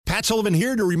Matt Sullivan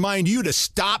here to remind you to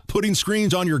stop putting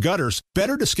screens on your gutters.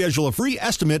 Better to schedule a free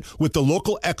estimate with the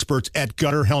local experts at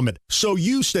Gutter Helmet so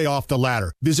you stay off the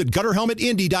ladder. Visit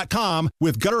GutterHelmetIndy.com.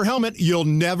 With Gutter Helmet, you'll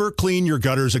never clean your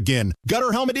gutters again.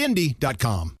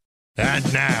 GutterHelmetIndy.com.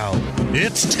 And now,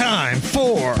 it's time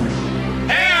for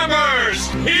Hammers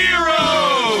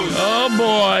Heroes! Oh,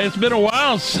 boy. It's been a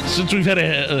while since we've had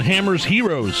a Hammers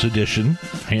Heroes edition.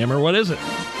 Hammer, what is it?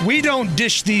 We don't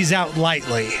dish these out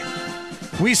lightly.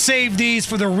 We save these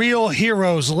for the real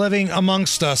heroes living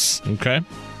amongst us. Okay.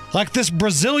 Like this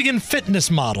Brazilian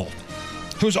fitness model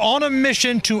who's on a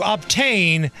mission to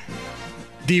obtain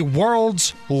the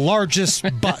world's largest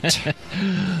butt.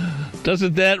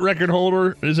 Doesn't that record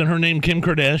holder, isn't her name Kim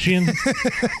Kardashian?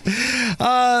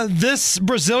 This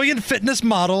Brazilian fitness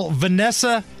model,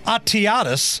 Vanessa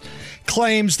Atiadas,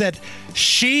 claims that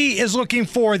she is looking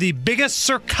for the biggest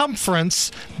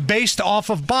circumference based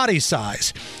off of body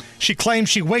size. She claims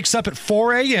she wakes up at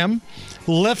 4 a.m.,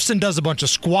 lifts and does a bunch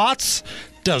of squats,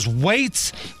 does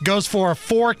weights, goes for a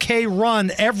 4K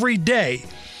run every day.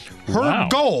 Her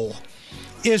goal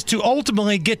is to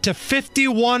ultimately get to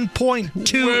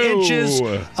 51.2 inches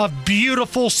of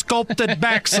beautiful sculpted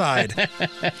backside.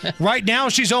 Right now,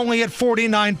 she's only at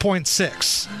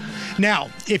 49.6.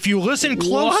 Now, if you listen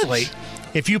closely,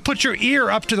 if you put your ear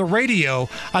up to the radio,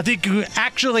 I think you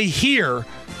actually hear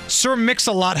Sir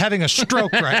Mix-a-Lot having a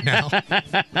stroke right now.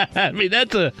 I mean,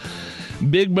 that's a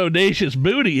big bodacious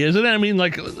booty, isn't it? I mean,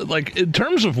 like in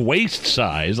terms of waist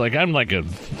size, like I'm like a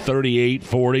 38,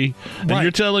 40, and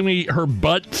you're telling me her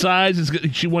butt size is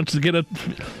she wants to get up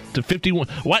to 51.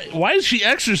 Why is she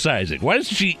exercising? Why is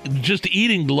she just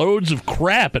eating loads of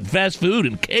crap and fast food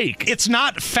and cake? It's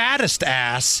not fattest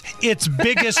ass, it's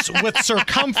biggest with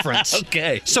circumference.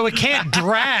 Okay. So it can't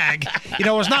drag. You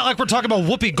know, it's not like we're talking about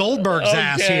Whoopi Goldberg's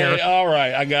ass here. All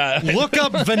right, I got it. Look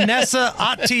up Vanessa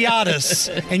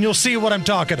Atiadas and you'll see what I'm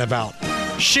talking about.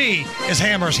 She is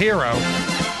Hammer's hero.